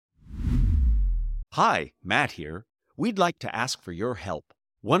Hi, Matt here. We'd like to ask for your help.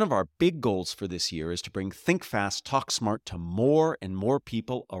 One of our big goals for this year is to bring Think Fast, Talk Smart to more and more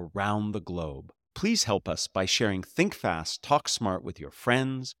people around the globe. Please help us by sharing Think Fast, Talk Smart with your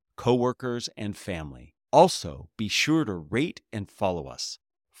friends, coworkers, and family. Also, be sure to rate and follow us.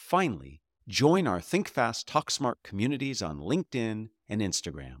 Finally, join our Think Fast, Talk Smart communities on LinkedIn and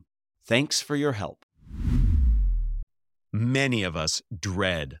Instagram. Thanks for your help. Many of us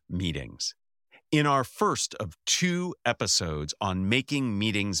dread meetings. In our first of 2 episodes on making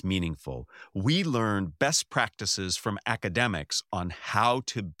meetings meaningful, we learned best practices from academics on how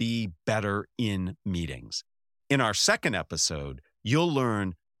to be better in meetings. In our second episode, you'll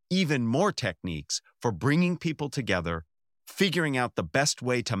learn even more techniques for bringing people together, figuring out the best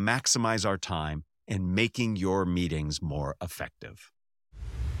way to maximize our time, and making your meetings more effective.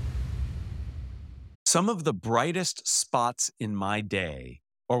 Some of the brightest spots in my day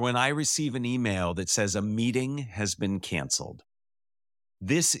or when I receive an email that says a meeting has been canceled.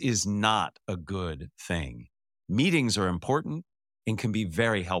 This is not a good thing. Meetings are important and can be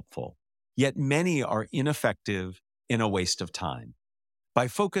very helpful, yet many are ineffective and a waste of time. By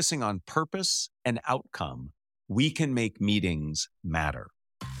focusing on purpose and outcome, we can make meetings matter.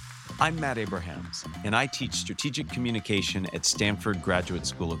 I'm Matt Abrahams, and I teach strategic communication at Stanford Graduate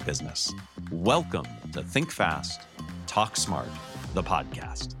School of Business. Welcome to Think Fast, Talk Smart, the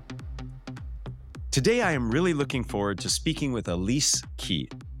podcast. Today, I am really looking forward to speaking with Elise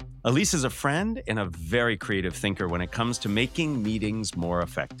Keith. Elise is a friend and a very creative thinker when it comes to making meetings more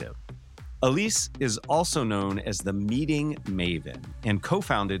effective. Elise is also known as the Meeting Maven and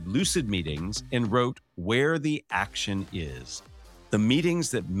co-founded Lucid Meetings and wrote Where the Action Is, the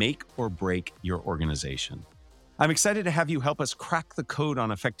meetings that make or break your organization. I'm excited to have you help us crack the code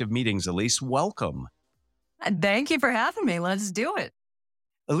on effective meetings. Elise, welcome. Thank you for having me. Let's do it.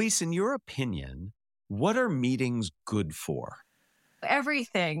 Elise, in your opinion, what are meetings good for?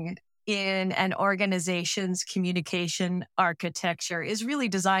 Everything in an organization's communication architecture is really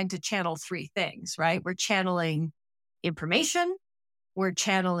designed to channel 3 things, right? We're channeling information, we're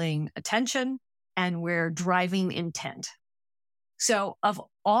channeling attention, and we're driving intent. So of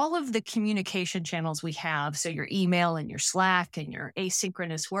all of the communication channels we have, so your email and your Slack and your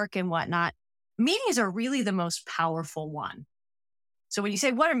asynchronous work and whatnot, meetings are really the most powerful one. So when you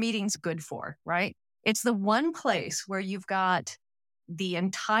say, what are meetings good for, right? It's the one place where you've got the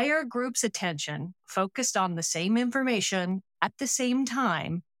entire group's attention focused on the same information at the same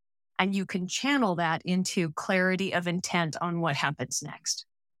time, and you can channel that into clarity of intent on what happens next.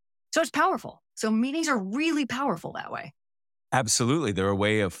 So it's powerful. So meetings are really powerful that way. Absolutely. They're a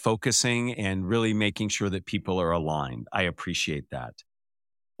way of focusing and really making sure that people are aligned. I appreciate that.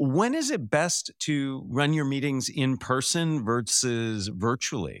 When is it best to run your meetings in person versus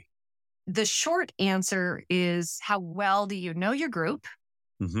virtually? The short answer is, how well do you know your group,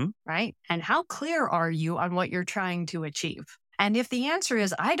 right? And how clear are you on what you're trying to achieve? And if the answer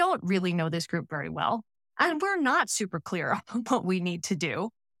is, I don't really know this group very well, and we're not super clear on what we need to do,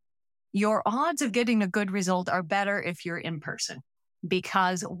 your odds of getting a good result are better if you're in person.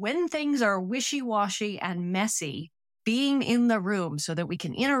 Because when things are wishy-washy and messy, being in the room so that we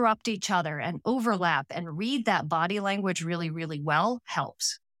can interrupt each other and overlap and read that body language really, really well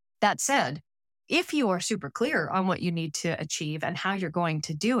helps. That said, if you are super clear on what you need to achieve and how you're going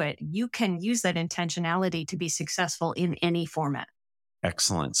to do it, you can use that intentionality to be successful in any format.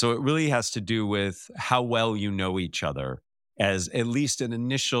 Excellent. So it really has to do with how well you know each other as at least an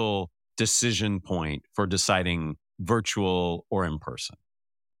initial decision point for deciding virtual or in person.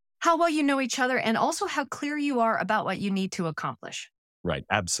 How well you know each other and also how clear you are about what you need to accomplish. Right.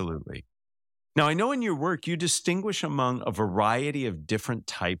 Absolutely. Now, I know in your work, you distinguish among a variety of different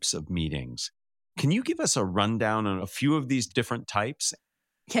types of meetings. Can you give us a rundown on a few of these different types?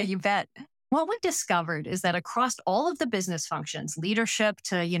 Yeah, you bet. What we've discovered is that across all of the business functions, leadership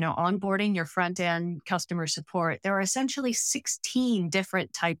to, onboarding your front end customer support, there are essentially 16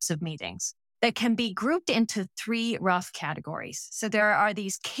 different types of meetings that can be grouped into 3 rough categories. So there are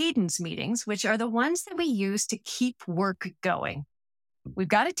these cadence meetings, which are the ones that we use to keep work going. We've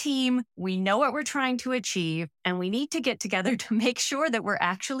got a team, we know what we're trying to achieve, and we need to get together to make sure that we're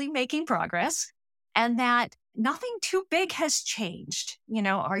actually making progress and that nothing too big has changed.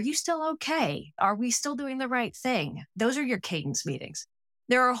 Are you still okay? Are we still doing the right thing? Those are your cadence meetings.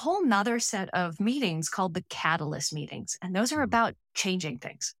 There are a whole nother set of meetings called the catalyst meetings, and those are about changing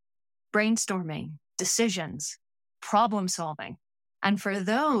things, brainstorming, decisions, problem solving. And for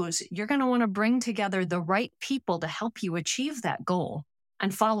those, you're going to want to bring together the right people to help you achieve that goal.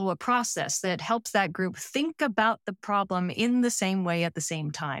 and follow a process that helps that group think about the problem in the same way at the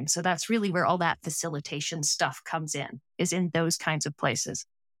same time. So that's really where all that facilitation stuff comes in, is in those kinds of places.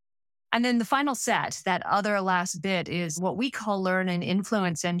 And then the final set, that other last bit, is what we call learn and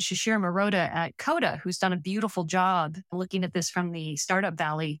influence. And Shishir Maroda at Coda, who's done a beautiful job looking at this from the Startup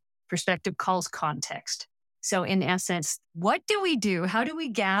Valley perspective, calls context. So in essence, what do we do? How do we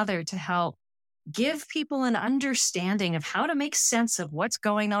gather to help give people an understanding of how to make sense of what's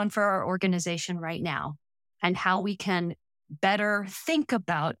going on for our organization right now and how we can better think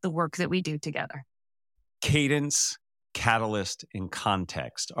about the work that we do together? Cadence, catalyst, and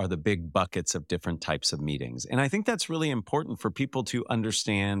context are the big buckets of different types of meetings. And I think that's really important for people to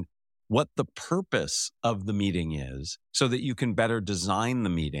understand what the purpose of the meeting is so that you can better design the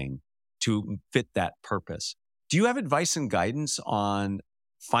meeting to fit that purpose. Do you have advice and guidance on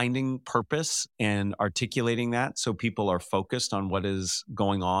finding purpose and articulating that so people are focused on what is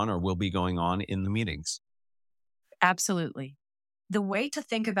going on or will be going on in the meetings? Absolutely. The way to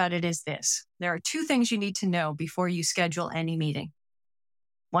think about it is this. There are two things you need to know before you schedule any meeting.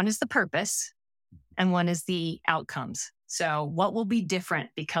 One is the purpose and one is the outcomes. So what will be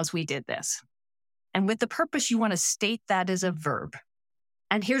different because we did this? And with the purpose, you want to state that as a verb.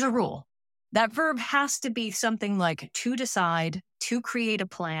 And here's a rule. That verb has to be something like to decide, to create a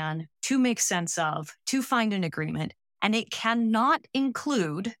plan, to make sense of, to find an agreement. And it cannot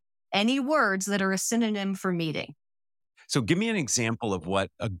include any words that are a synonym for meeting. So give me an example of what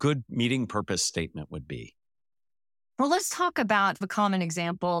a good meeting purpose statement would be. Well, let's talk about the common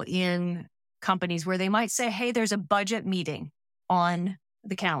example in companies where they might say, hey, there's a budget meeting on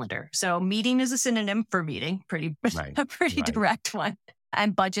the calendar. So meeting is a synonym for meeting, a pretty direct one.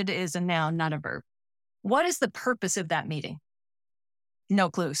 And budget is a noun, not a verb. What is the purpose of that meeting? No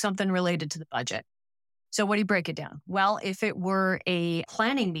clue, something related to the budget. So what do you break it down? Well, if it were a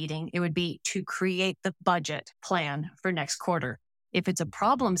planning meeting, it would be to create the budget plan for next quarter. If it's a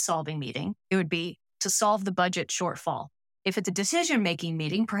problem-solving meeting, it would be to solve the budget shortfall. If it's a decision-making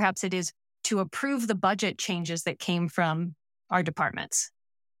meeting, perhaps it is to approve the budget changes that came from our departments.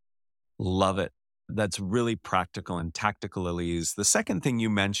 Love it. That's really practical and tactical, Elise. The second thing you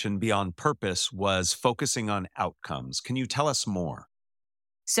mentioned beyond purpose was focusing on outcomes. Can you tell us more?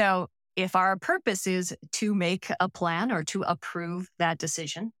 So if our purpose is to make a plan or to approve that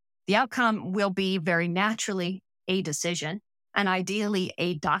decision, the outcome will be very naturally a decision and ideally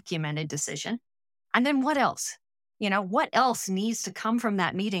a documented decision. And then what else? What else needs to come from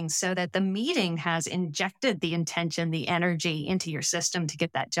that meeting so that the meeting has injected the intention, the energy into your system to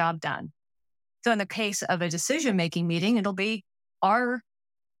get that job done? So in the case of a decision-making meeting, it'll be our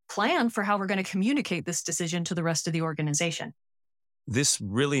plan for how we're going to communicate this decision to the rest of the organization. This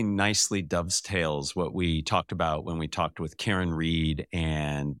really nicely dovetails what we talked about when we talked with Karen Reed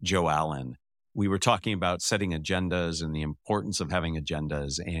and Joe Allen. We were talking about setting agendas and the importance of having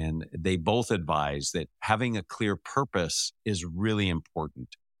agendas, and they both advise that having a clear purpose is really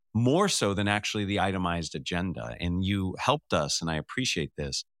important, more so than actually the itemized agenda. And you helped us, and I appreciate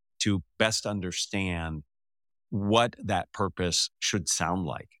this, to best understand what that purpose should sound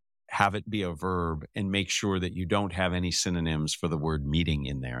like. Have it be a verb and make sure that you don't have any synonyms for the word meeting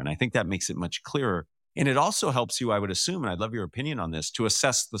in there. And I think that makes it much clearer. And it also helps you, I would assume, and I'd love your opinion on this, to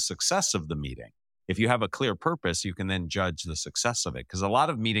assess the success of the meeting. If you have a clear purpose, you can then judge the success of it. Because a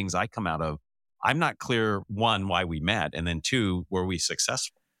lot of meetings I come out of, I'm not clear, one, why we met, and then two, were we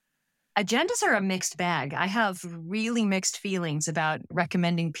successful? Agendas are a mixed bag. I have really mixed feelings about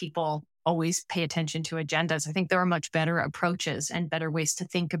recommending people always pay attention to agendas. I think there are much better approaches and better ways to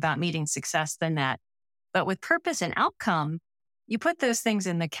think about meeting success than that. But with purpose and outcome, you put those things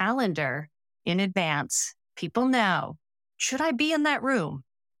in the calendar in advance. People know, should I be in that room?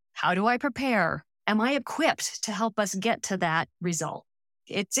 How do I prepare? Am I equipped to help us get to that result?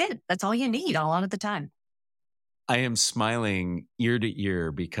 It's it. That's all you need a lot of the time. I am smiling ear to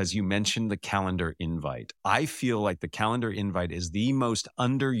ear because you mentioned the calendar invite. I feel like the calendar invite is the most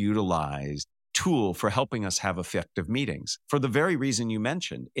underutilized tool for helping us have effective meetings. For the very reason you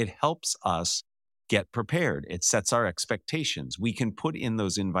mentioned, it helps us get prepared. It sets our expectations. We can put in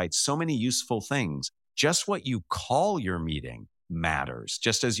those invites so many useful things. Just what you call your meeting matters.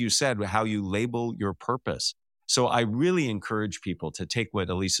 Just as you said, how you label your purpose. So I really encourage people to take what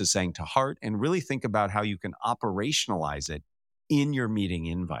Elise is saying to heart and really think about how you can operationalize it in your meeting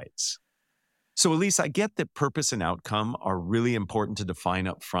invites. So Elise, I get that purpose and outcome are really important to define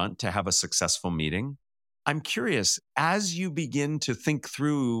up front to have a successful meeting. I'm curious, as you begin to think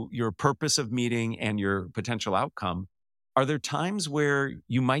through your purpose of meeting and your potential outcome, Are there times where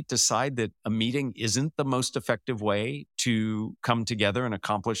you might decide that a meeting isn't the most effective way to come together and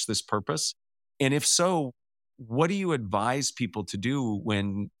accomplish this purpose? And if so, what do you advise people to do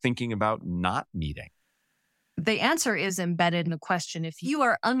when thinking about not meeting? The answer is embedded in the question. If you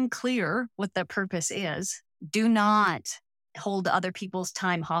are unclear what the purpose is, do not hold other people's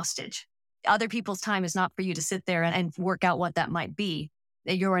time hostage. Other people's time is not for you to sit there and work out what that might be.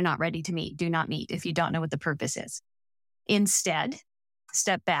 You are not ready to meet. Do not meet if you don't know what the purpose is. Instead,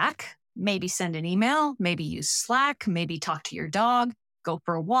 step back, maybe send an email, maybe use Slack, maybe talk to your dog, go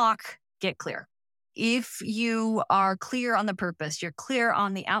for a walk, get clear. If you are clear on the purpose, you're clear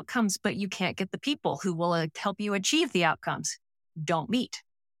on the outcomes, but you can't get the people who will help you achieve the outcomes, don't meet.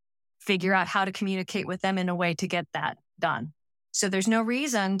 Figure out how to communicate with them in a way to get that done. So there's no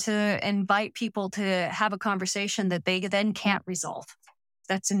reason to invite people to have a conversation that they then can't resolve.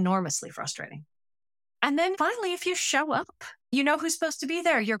 That's enormously frustrating. And then finally, if you show up, you know who's supposed to be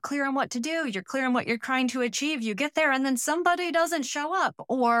there. You're clear on what to do. You're clear on what you're trying to achieve. You get there and then somebody doesn't show up.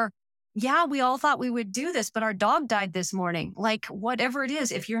 Or, yeah, we all thought we would do this, but our dog died this morning. Like, whatever it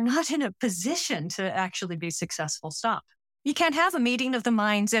is, if you're not in a position to actually be successful, stop. You can't have a meeting of the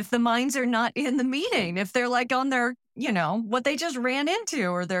minds if the minds are not in the meeting, if they're like on their, what they just ran into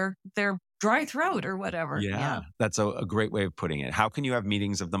or their dry throat or whatever. Yeah, that's a great way of putting it. How can you have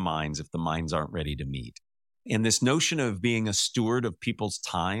meetings of the minds if the minds aren't ready to meet? And this notion of being a steward of people's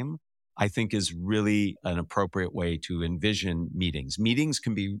time, I think, is really an appropriate way to envision meetings. Meetings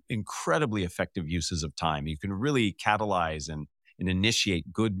can be incredibly effective uses of time. You can really catalyze and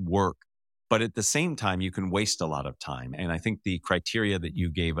initiate good work. But at the same time, you can waste a lot of time. And I think the criteria that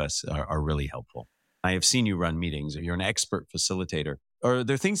you gave us are really helpful. I have seen you run meetings. You're an expert facilitator. Are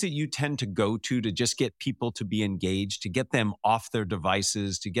there things that you tend to go to just get people to be engaged, to get them off their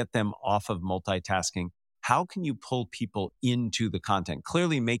devices, to get them off of multitasking? How can you pull people into the content?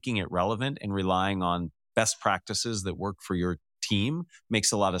 Clearly making it relevant and relying on best practices that work for your team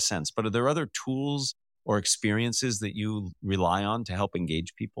makes a lot of sense. But are there other tools or experiences that you rely on to help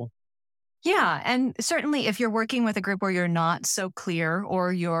engage people? Yeah. And certainly if you're working with a group where you're not so clear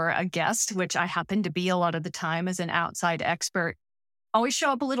or you're a guest, which I happen to be a lot of the time as an outside expert, always show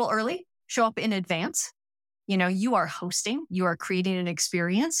up a little early, show up in advance. You are hosting, you are creating an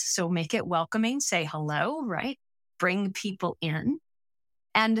experience. So make it welcoming, say hello, right? Bring people in.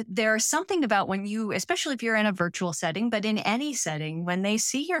 And there's something about when you, especially if you're in a virtual setting, but in any setting, when they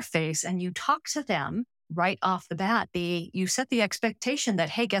see your face and you talk to them right off the bat, you set the expectation that,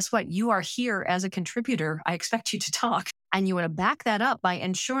 hey, guess what? You are here as a contributor. I expect you to talk. And you want to back that up by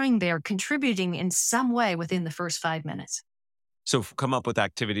ensuring they're contributing in some way within the first 5 minutes. So come up with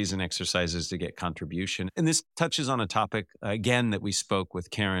activities and exercises to get contribution. And this touches on a topic, again, that we spoke with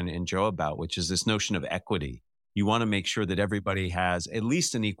Karen and Joe about, which is this notion of equity. You want to make sure that everybody has at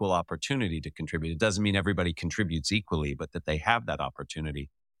least an equal opportunity to contribute. It doesn't mean everybody contributes equally, but that they have that opportunity.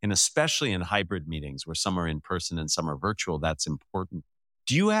 And especially in hybrid meetings where some are in person and some are virtual, that's important.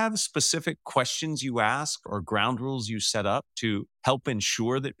 Do you have specific questions you ask or ground rules you set up to help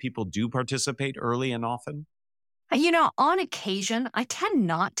ensure that people do participate early and often? On occasion, I tend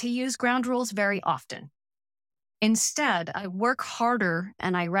not to use ground rules very often. Instead, I work harder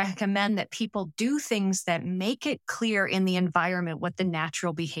and I recommend that people do things that make it clear in the environment what the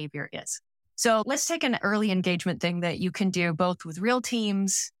natural behavior is. So let's take an early engagement thing that you can do both with real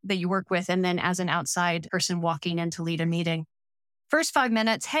teams that you work with and then as an outside person walking in to lead a meeting. First 5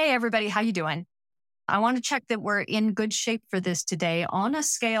 minutes, hey, everybody, how you doing? I want to check that we're in good shape for this today. On a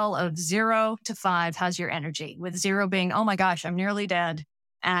scale of 0 to 5, how's your energy? With 0 being, oh my gosh, I'm nearly dead.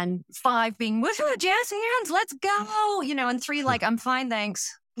 And 5 being, woohoo, jazz hands, let's go. And 3, like, I'm fine,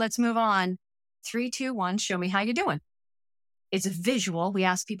 thanks. Let's move on. 3, 2, 1, show me how you're doing. It's a visual. We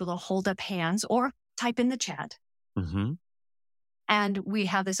ask people to hold up hands or type in the chat. Mm-hmm. And we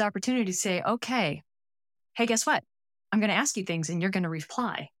have this opportunity to say, okay, hey, guess what? I'm going to ask you things and you're going to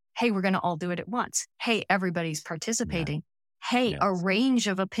reply. Hey, we're going to all do it at once. Hey, everybody's participating. Yeah. Hey, yes. A range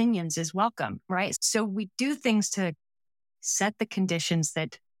of opinions is welcome, right? So we do things to set the conditions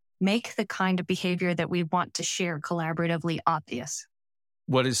that make the kind of behavior that we want to share collaboratively obvious.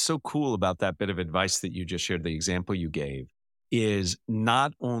 What is so cool about that bit of advice that you just shared, the example you gave, is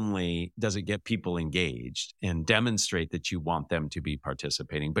not only does it get people engaged and demonstrate that you want them to be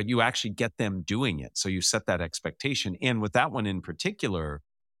participating, but you actually get them doing it. So you set that expectation. And with that one in particular,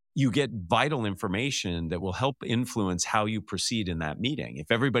 you get vital information that will help influence how you proceed in that meeting.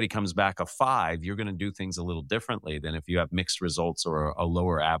 If everybody comes back a 5, you're going to do things a little differently than if you have mixed results or a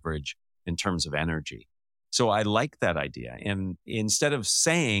lower average in terms of energy. So I like that idea. And instead of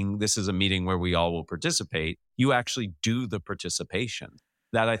saying this is a meeting where we all will participate, you actually do the participation.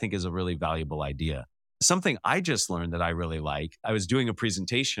 That I think is a really valuable idea. Something I just learned that I really like, I was doing a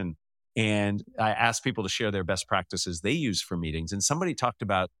presentation and I asked people to share their best practices they use for meetings. And somebody talked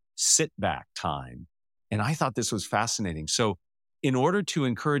about sit back time. And I thought this was fascinating. So in order to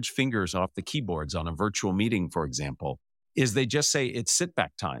encourage fingers off the keyboards on a virtual meeting, for example, is they just say it's sit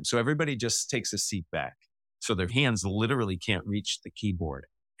back time. So everybody just takes a seat back. So their hands literally can't reach the keyboard.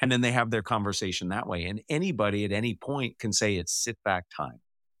 And then they have their conversation that way. And anybody at any point can say it's sit back time.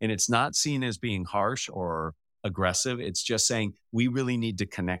 And it's not seen as being harsh or aggressive. It's just saying we really need to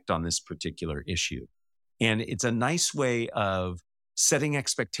connect on this particular issue. And it's a nice way of setting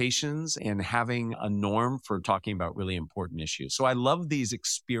expectations and having a norm for talking about really important issues. So I love these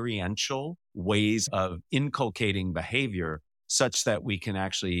experiential ways of inculcating behavior such that we can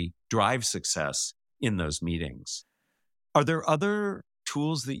actually drive success in those meetings. Are there other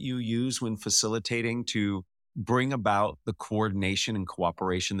tools that you use when facilitating to bring about the coordination and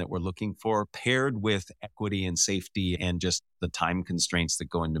cooperation that we're looking for, paired with equity and safety and just the time constraints that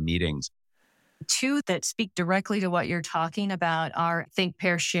go into meetings? Two that speak directly to what you're talking about are think,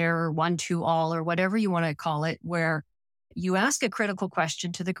 pair, share, or one, two, all, or whatever you want to call it, where you ask a critical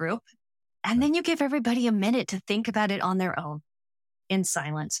question to the group, and then you give everybody a minute to think about it on their own in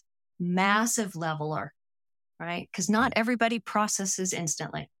silence. Massive leveler, right? Because not everybody processes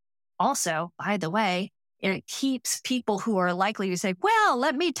instantly. Also, by the way, it keeps people who are likely to say, well,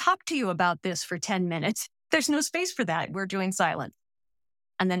 let me talk to you about this for 10 minutes. There's no space for that. We're doing silence.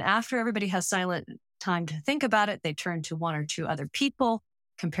 And then after everybody has silent time to think about it, they turn to one or two other people,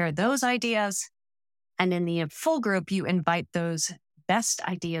 compare those ideas. And in the full group, you invite those best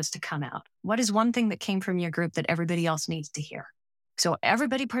ideas to come out. What is one thing that came from your group that everybody else needs to hear? So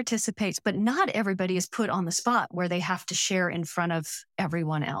everybody participates, but not everybody is put on the spot where they have to share in front of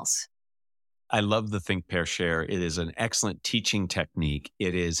everyone else. I love the think, pair, share. It is an excellent teaching technique.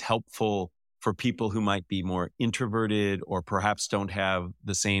 It is helpful for people who might be more introverted or perhaps don't have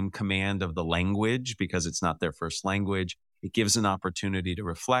the same command of the language because it's not their first language. It gives an opportunity to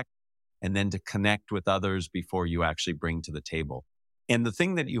reflect and then to connect with others before you actually bring to the table. And the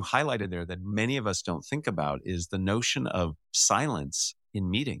thing that you highlighted there that many of us don't think about is the notion of silence in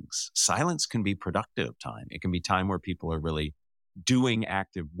meetings. Silence can be productive time. It can be time where people are really doing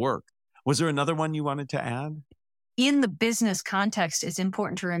active work. Was there another one you wanted to add? In the business context, it's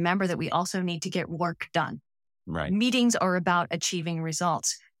important to remember that we also need to get work done. Right. Meetings are about achieving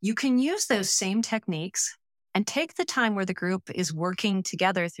results. You can use those same techniques and take the time where the group is working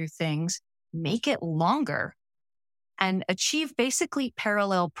together through things, make it longer, and achieve basically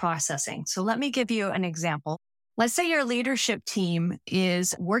parallel processing. So let me give you an example. Let's say your leadership team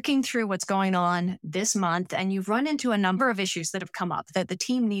is working through what's going on this month, and you've run into a number of issues that have come up that the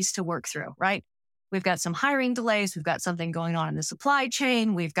team needs to work through, right? We've got some hiring delays. We've got something going on in the supply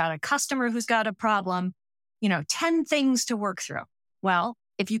chain. We've got a customer who's got a problem, 10 things to work through. Well,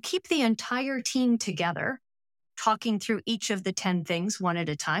 if you keep the entire team together, talking through each of the 10 things one at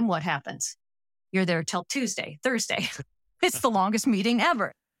a time, what happens? You're there till Tuesday, Thursday. It's the longest meeting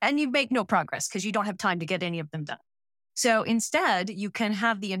ever. And you make no progress because you don't have time to get any of them done. So instead, you can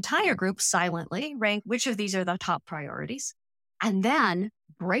have the entire group silently rank which of these are the top priorities, and then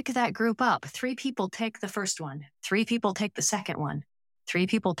break that group up. 3 people take the first one. 3 people take the second one. 3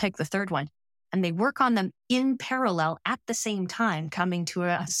 people take the third one. And they work on them in parallel at the same time, coming to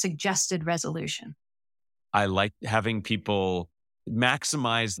a suggested resolution. I like having people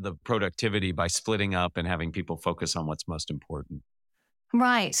maximize the productivity by splitting up and having people focus on what's most important.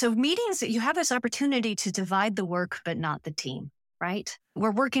 Right. So meetings, you have this opportunity to divide the work, but not the team, right?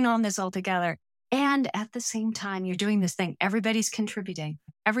 We're working on this all together. And at the same time, you're doing this thing. Everybody's contributing.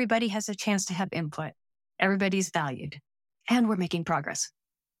 Everybody has a chance to have input. Everybody's valued. And we're making progress.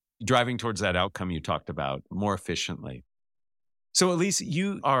 Driving towards that outcome you talked about more efficiently. So Elise,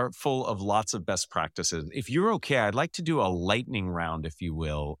 you are full of lots of best practices. If you're okay, I'd like to do a lightning round, if you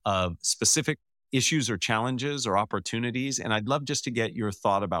will, of specific issues or challenges or opportunities. And I'd love just to get your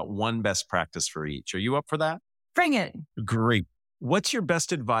thought about one best practice for each. Are you up for that? Bring it. Great. What's your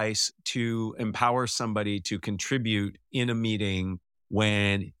best advice to empower somebody to contribute in a meeting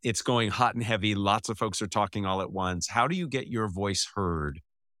when it's going hot and heavy, lots of folks are talking all at once? How do you get your voice heard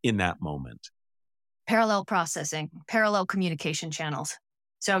in that moment? Parallel processing, parallel communication channels.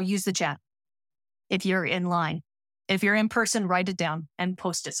 So use the chat. If you're in line, if you're in person, write it down and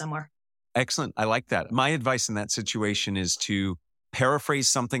post it somewhere. Excellent. I like that. My advice in that situation is to paraphrase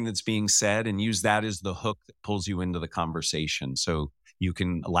something that's being said and use that as the hook that pulls you into the conversation. So you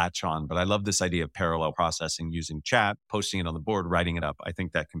can latch on. But I love this idea of parallel processing using chat, posting it on the board, writing it up. I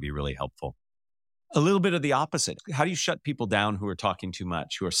think that can be really helpful. A little bit of the opposite. How do you shut people down who are talking too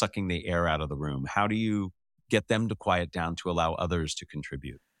much, who are sucking the air out of the room? How do you get them to quiet down to allow others to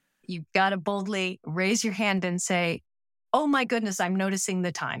contribute? You've got to boldly raise your hand and say, oh my goodness, I'm noticing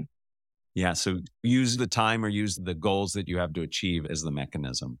the time. Yeah. So use the time or use the goals that you have to achieve as the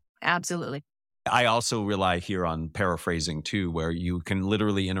mechanism. Absolutely. I also rely here on paraphrasing too, where you can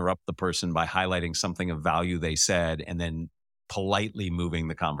literally interrupt the person by highlighting something of value they said and then politely moving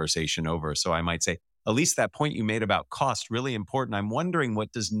the conversation over. So I might say, Elise, that point you made about cost, really important. I'm wondering,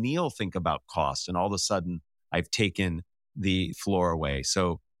 what does Neil think about cost? And all of a sudden I've taken the floor away.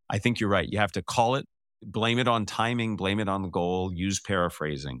 So I think you're right. You have to call it, blame it on timing, blame it on the goal, use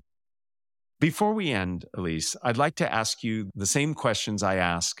paraphrasing. Before we end, Elise, I'd like to ask you the same questions I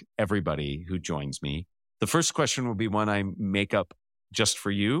ask everybody who joins me. The first question will be one I make up just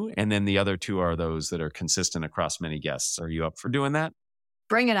for you, and then the other two are those that are consistent across many guests. Are you up for doing that?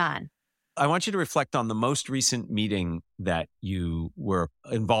 Bring it on. I want you to reflect on the most recent meeting that you were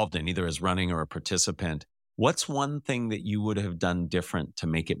involved in, either as running or a participant. What's one thing that you would have done different to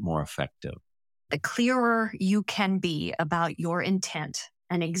make it more effective? The clearer you can be about your intent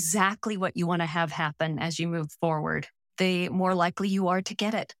and exactly what you want to have happen as you move forward, the more likely you are to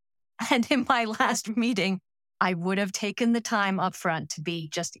get it. And in my last meeting, I would have taken the time up front to be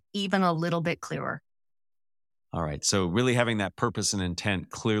just even a little bit clearer. All right. So really having that purpose and intent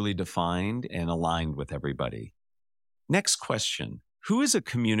clearly defined and aligned with everybody. Next question. Who is a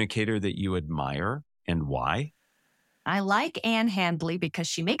communicator that you admire and why? I like Anne Handley because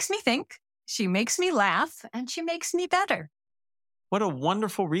she makes me think, she makes me laugh, and she makes me better. What a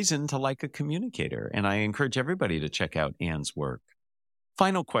wonderful reason to like a communicator. And I encourage everybody to check out Anne's work.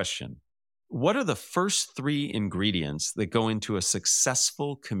 Final question. What are the first 3 ingredients that go into a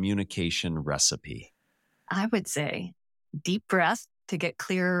successful communication recipe? I would say deep breath to get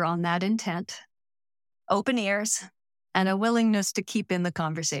clearer on that intent, open ears, and a willingness to keep in the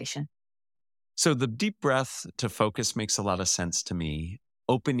conversation. So the deep breath to focus makes a lot of sense to me.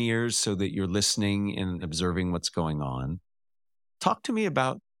 Open ears so that you're listening and observing what's going on. Talk to me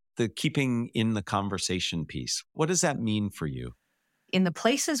about the keeping in the conversation piece. What does that mean for you? In the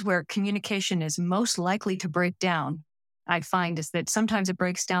places where communication is most likely to break down, I find is that sometimes it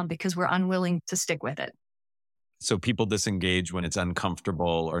breaks down because we're unwilling to stick with it. So people disengage when it's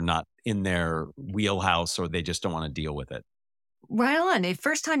uncomfortable or not in their wheelhouse, or they just don't want to deal with it. Right on. The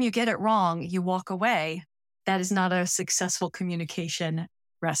first time you get it wrong, you walk away. That is not a successful communication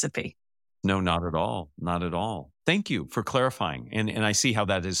recipe. No, not at all. Not at all. Thank you for clarifying. And I see how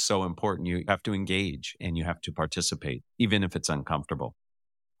that is so important. You have to engage and you have to participate, even if it's uncomfortable.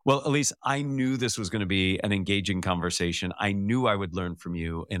 Well, Elise, I knew this was going to be an engaging conversation. I knew I would learn from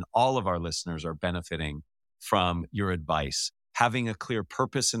you, and all of our listeners are benefiting from your advice. Having a clear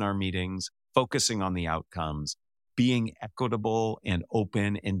purpose in our meetings, focusing on the outcomes, being equitable and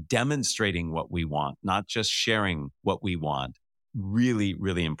open and demonstrating what we want, not just sharing what we want. Really,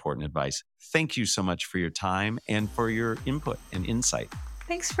 really important advice. Thank you so much for your time and for your input and insight.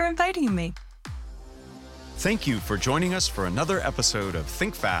 Thanks for inviting me. Thank you for joining us for another episode of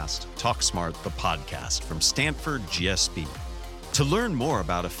Think Fast, Talk Smart, the podcast from Stanford GSB. To learn more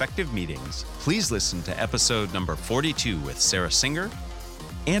about effective meetings, please listen to episode number 42 with Sarah Singer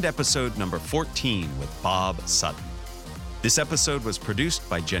and episode number 14 with Bob Sutton. This episode was produced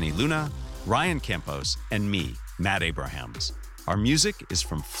by Jenny Luna, Ryan Campos, and me, Matt Abrahams. Our music is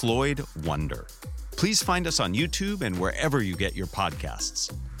from Floyd Wonder. Please find us on YouTube and wherever you get your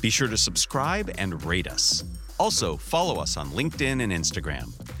podcasts. Be sure to subscribe and rate us. Also, follow us on LinkedIn and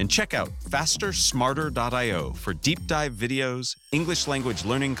Instagram. And check out fastersmarter.io for deep dive videos, English language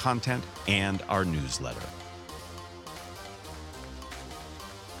learning content, and our newsletter.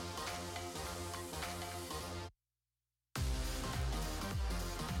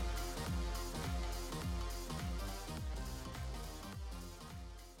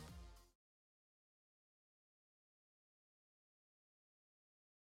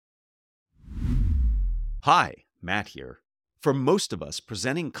 Hi, Matt here. For most of us,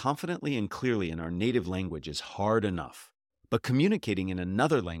 presenting confidently and clearly in our native language is hard enough. But communicating in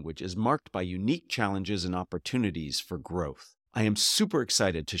another language is marked by unique challenges and opportunities for growth. I am super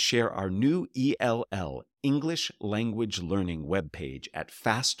excited to share our new ELL, English Language Learning webpage at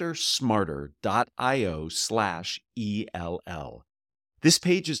fastersmarter.io/ELL. This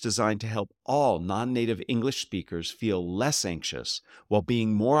page is designed to help all non-native English speakers feel less anxious while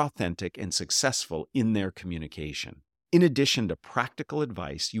being more authentic and successful in their communication. In addition to practical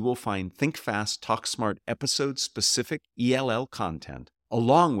advice, you will find Think Fast, Talk Smart episode-specific ELL content,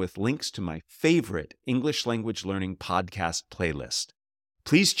 along with links to my favorite English language learning podcast playlist.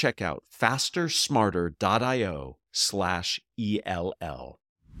 Please check out fastersmarter.io/ELL.